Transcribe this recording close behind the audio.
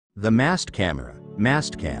The MAST camera,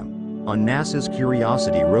 MASTCAM, on NASA's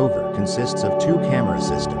Curiosity rover consists of two camera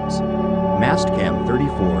systems, MASTCAM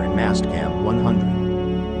 34 and MASTCAM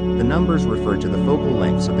 100. The numbers refer to the focal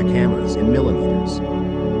lengths of the cameras in millimeters.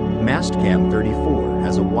 MASTCAM 34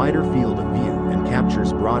 has a wider field of view and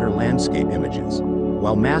captures broader landscape images,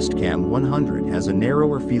 while MASTCAM 100 has a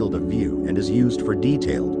narrower field of view and is used for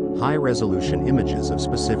detailed, high-resolution images of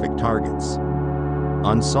specific targets.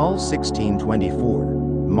 On Sol 1624,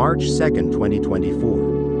 March 2,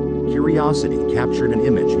 2024, Curiosity captured an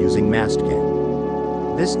image using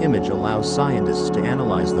MASTCAM. This image allows scientists to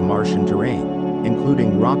analyze the Martian terrain,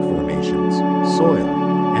 including rock formations, soil,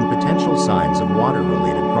 and potential signs of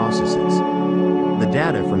water-related processes. The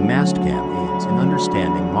data from MASTCAM aids in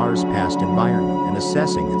understanding Mars' past environment and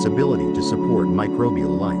assessing its ability to support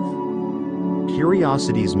microbial life.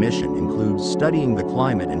 Curiosity's mission includes studying the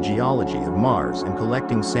climate and geology of Mars and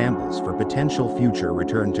collecting samples for potential future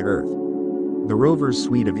return to Earth. The rover's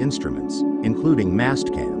suite of instruments, including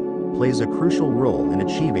MASTCAM, plays a crucial role in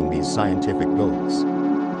achieving these scientific goals.